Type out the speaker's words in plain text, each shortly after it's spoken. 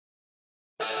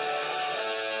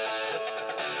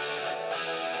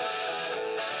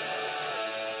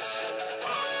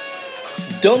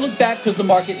Don't look back because the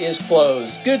market is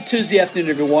closed. Good Tuesday afternoon,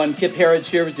 everyone. Kip Harrods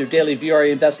here with your daily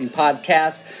VRA investing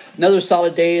podcast. Another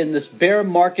solid day in this bear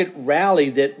market rally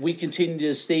that we continue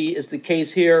to see is the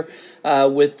case here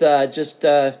with just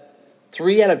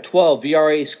 3 out of 12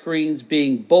 VRA screens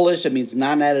being bullish. That means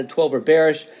 9 out of 12 are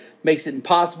bearish. Makes it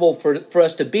impossible for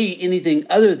us to be anything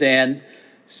other than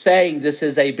saying this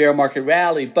is a bear market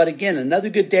rally. But again, another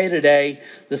good day today.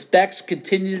 The specs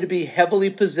continue to be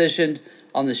heavily positioned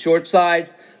on the short side.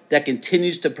 That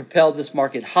continues to propel this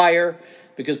market higher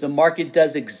because the market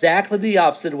does exactly the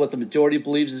opposite of what the majority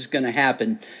believes is going to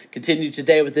happen. Continue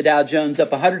today with the Dow Jones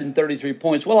up 133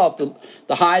 points, well off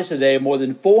the highs today, more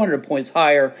than 400 points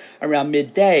higher around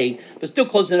midday, but still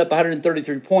closing up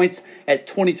 133 points at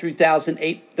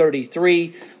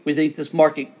 23,833. We think this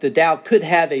market, the Dow, could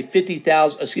have a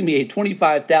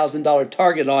 $25,000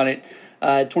 target on it,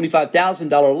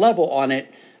 $25,000 level on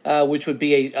it. Which would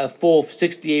be a full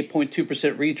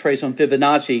 68.2% retrace on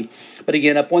Fibonacci. But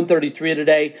again, up 133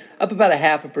 today, up about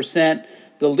 0.5%.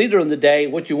 The leader in the day,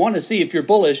 what you want to see if you're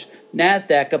bullish,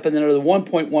 NASDAQ up another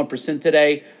 1.1%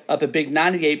 today, up a big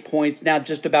 98 points, now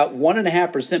just about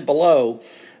 1.5% below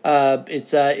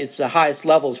its highest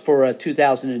levels for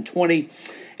 2020.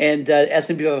 And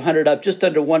S&P 500 up just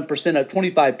under 1%, up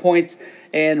 25 points.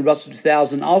 And Russell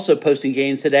 2000 also posting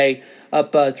gains today,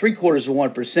 up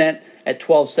 0.75% at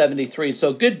 1273.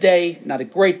 So good day, not a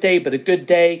great day, but a good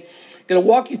day. Going to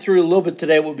walk you through a little bit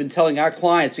today what we've been telling our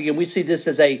clients. Again, we see this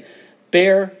as a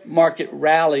bear market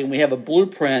rally, and we have a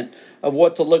blueprint of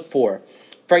what to look for.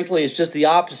 Frankly, it's just the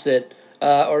opposite,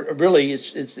 or really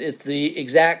it's the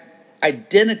exact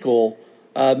identical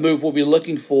move we'll be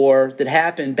looking for that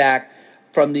happened back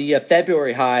from the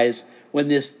February highs when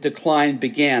this decline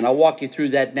began. I'll walk you through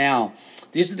that now.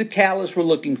 These are the catalysts we're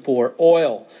looking for.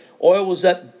 Oil. Oil was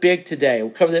up big today.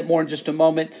 We'll cover that more in just a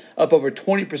moment. Up over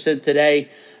 20% today.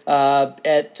 But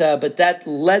that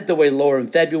led the way lower in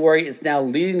February. It's now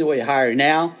leading the way higher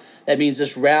now. That means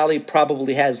this rally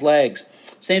probably has legs.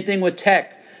 Same thing with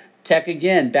tech. Tech,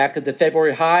 again, back at the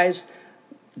February highs,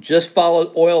 just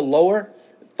followed oil lower,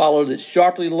 followed it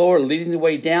sharply lower, leading the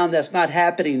way down. That's not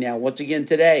happening now. Once again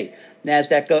today,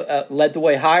 NASDAQ led the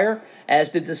way higher, as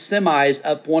did the semis,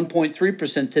 up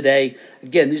 1.3% today.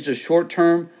 Again, these are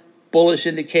short-term bullish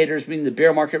indicators, meaning the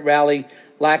bear market rally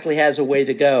likely has a way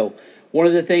to go. One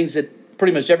of the things that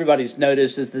pretty much everybody's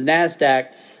noticed is the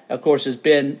NASDAQ, of course, has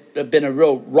been a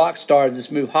real rock star of this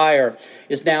move higher,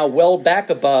 is now well back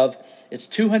above its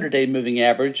 200-day moving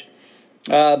average.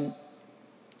 And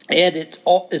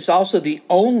it's also the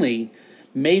only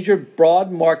major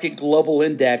broad market global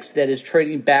index that is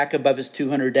trading back above its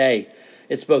 200-day.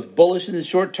 It's both bullish in the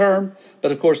short term,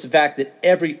 but of course the fact that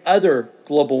every other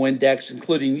global index,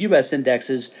 including U.S.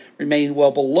 indexes, remain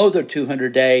well below their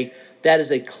 200-day, that is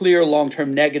a clear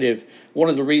long-term negative. One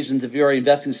of the reasons the VRA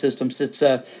investing system sits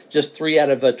just 3 out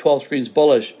of 12 screens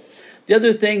bullish. The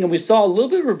other thing, and we saw a little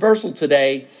bit of reversal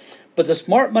today, but the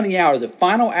smart money hour, the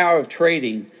final hour of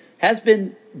trading, has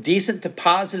been decent to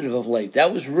positive of late.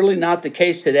 That was really not the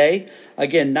case today.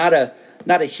 Again, not a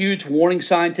huge warning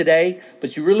sign today,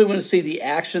 but you really want to see the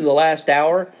action of the last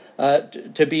hour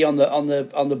to be on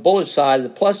the bullish side, the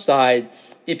plus side,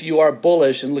 if you are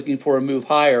bullish and looking for a move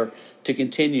higher to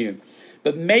continue.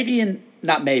 But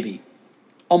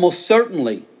almost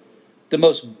certainly, the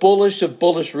most bullish of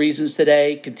bullish reasons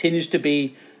today continues to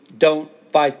be don't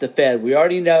fight the Fed. We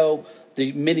already know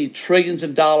the many trillions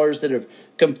of dollars that have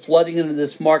come flooding into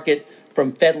this market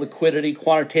from Fed liquidity,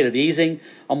 quantitative easing,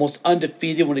 almost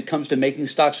undefeated when it comes to making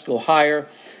stocks go higher.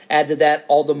 Add to that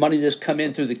all the money that's come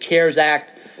in through the CARES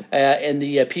Act and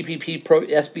the PPP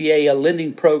SBA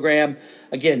lending program.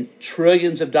 Again,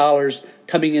 trillions of dollars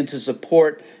coming in to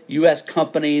support U.S.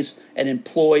 companies and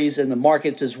employees in the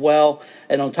markets as well.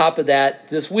 And on top of that,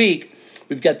 this week,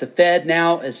 we've got the Fed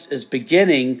now is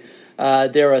beginning.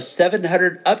 There are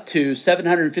up to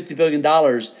 $750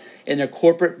 billion in their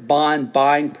corporate bond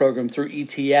buying program through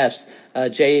ETFs,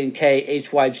 J&K,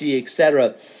 HYG,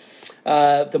 etc.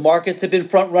 The markets have been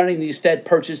front-running these Fed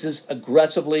purchases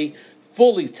aggressively,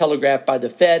 fully telegraphed by the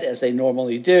Fed, as they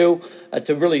normally do,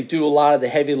 to really do a lot of the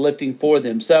heavy lifting for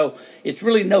them. So it's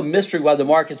really no mystery why the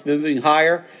market's been moving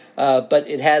higher, but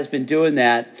it has been doing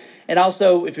that. And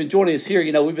also, if you're joining us here,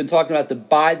 we've been talking about the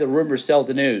buy the rumor, sell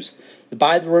the news. The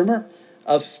buy the rumor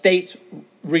of states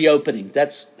reopening.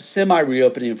 That's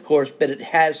semi-reopening, of course, but it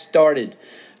has started.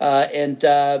 And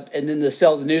then the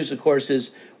sell the news, of course,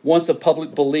 is once the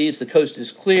public believes the coast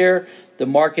is clear, the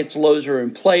market's lows are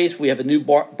in place, we have a new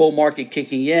bull market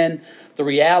kicking in, the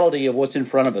reality of what's in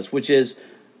front of us, which is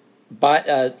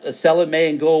sell in May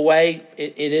and go away.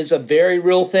 It is a very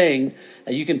real thing.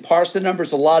 You can parse the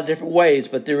numbers a lot of different ways,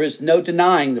 but there is no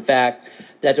denying the fact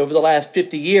that over the last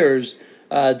 50 years,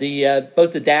 both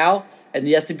the Dow and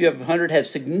the S&P 500 have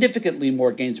significantly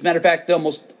more gains. Matter of fact,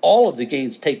 almost all of the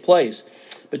gains take place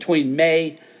between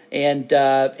May and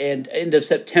end of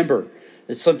September.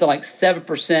 It's something like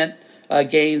 7%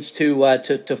 gains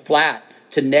to flat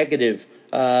to negative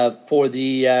for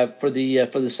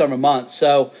the summer months.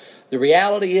 So the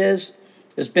reality is,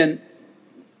 there's been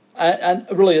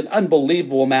really an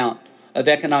unbelievable amount of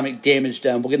economic damage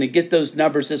done. We're going to get those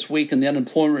numbers this week in the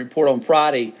unemployment report on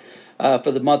Friday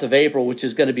for the month of April, which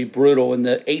is going to be brutal in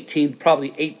the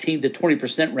probably 18 to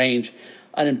 20% range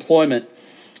unemployment.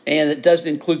 And it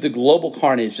doesn't include the global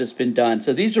carnage that's been done.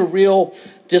 So these are real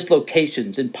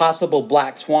dislocations and possible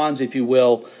black swans, if you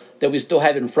will, that we still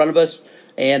have in front of us,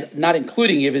 and not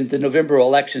including even the November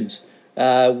elections,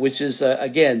 which is,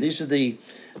 again, these are the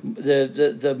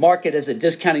market as a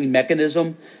discounting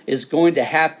mechanism is going to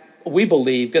have, we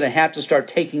believe, going to have to start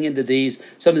taking into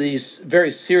some of these very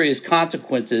serious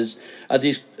consequences of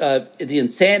the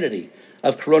insanity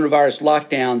of coronavirus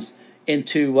lockdowns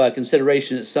into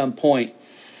consideration at some point.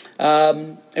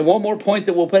 And one more point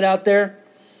that we'll put out there,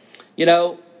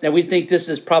 and we think this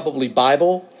is probably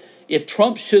Bible. If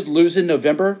Trump should lose in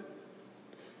November,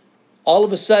 all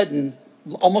of a sudden,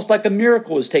 almost like a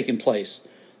miracle is taking place.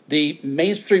 The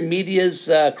mainstream media's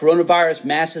coronavirus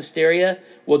mass hysteria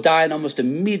will die an almost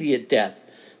immediate death.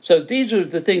 So these are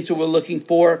the things that we're looking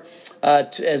for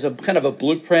as a kind of a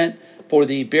blueprint for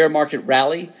the bear market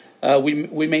rally.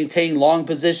 We maintain long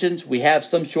positions. We have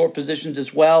some short positions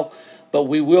as well, but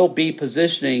we will be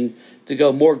positioning to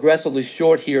go more aggressively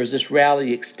short here as this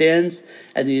rally extends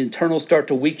and the internals start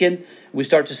to weaken. We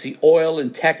start to see oil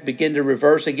and tech begin to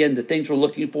reverse again, the things we're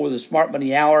looking for, the smart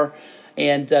money hour,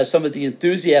 and some of the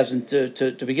enthusiasm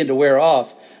to begin to wear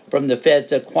off from the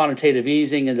Fed's quantitative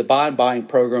easing and the bond buying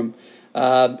program.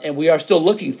 And we are still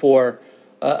looking for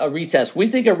a retest. We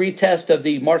think a retest of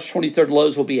the March 23rd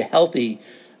lows will be a healthy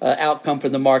outcome for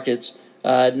the markets,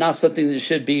 not something that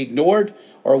should be ignored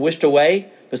or wished away,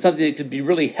 but something that could be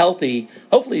really healthy,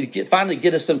 hopefully to finally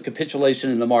get us some capitulation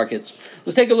in the markets.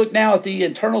 Let's take a look now at the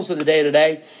internals of the day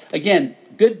today. Again,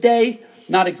 good day,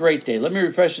 not a great day. Let me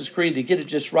refresh the screen to get it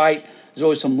just right. There's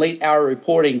always some late hour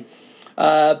reporting.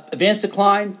 Advanced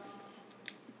decline,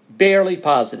 barely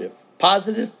positive.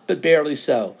 Positive, but barely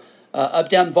so.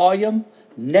 Up-down volume,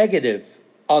 negative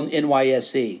on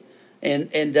NYSE.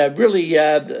 And really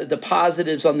the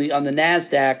positives on the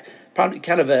NASDAQ probably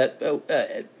kind of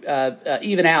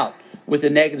even out with the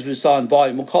negatives we saw in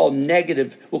volume. We'll call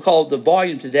the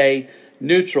volume today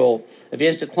neutral.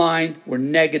 Advanced decline, we're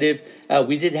negative.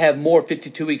 We did have more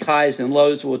 52-week highs and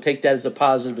lows, so we'll take that as a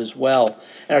positive as well.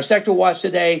 And our sector watch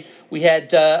today, we had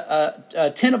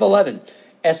 10 of 11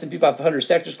 S&P 500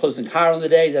 sectors closing higher on the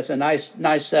day. That's a nice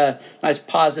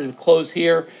positive close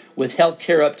here, with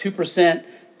healthcare up 2%,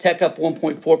 tech up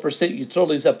 1.4%,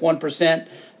 utilities up 1%.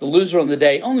 The loser on the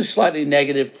day, only slightly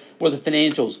negative, were the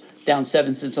financials, down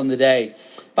 7 cents on the day.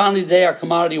 Finally today, our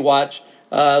commodity watch.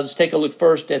 Let's take a look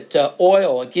first at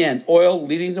oil. Again, oil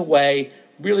leading the way.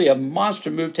 Really a monster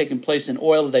move taking place in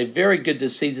oil today. Very good to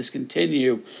see this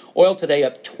continue. Oil today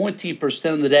up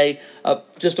 20% on the day,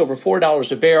 up just over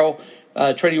 $4 a barrel.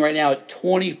 Trading right now at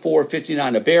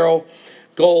 $24.59 a barrel.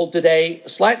 Gold today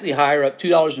slightly higher, up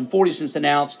 $2.40 an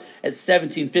ounce at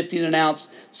 $17.15 an ounce.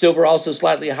 Silver also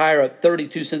slightly higher, up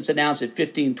 32 cents an ounce at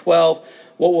 $15.12.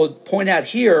 What we'll point out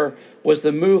here was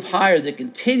the move higher that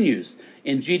continues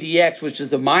in GDX, which is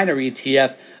the minor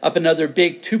ETF, up another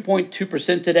big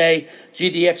 2.2% today.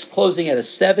 GDX closing at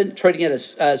trading at a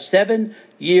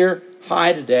 7-year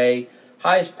high today.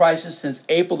 Highest prices since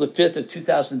April the 5th of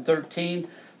 2013.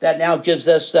 That now gives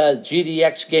us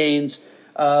GDX gains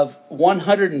of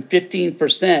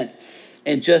 115%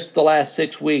 in just the last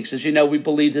 6 weeks. As you know, we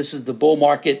believe this is the bull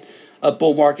market of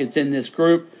bull markets in this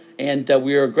group, and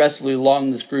we are aggressively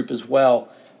long this group as well.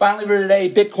 Finally, for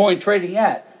today, Bitcoin trading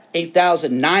at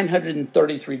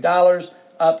 $8,933,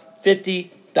 up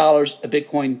 $50 a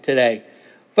Bitcoin today.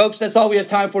 Folks, that's all we have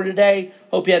time for today.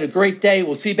 Hope you had a great day.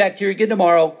 We'll see you back here again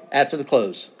tomorrow after the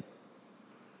close.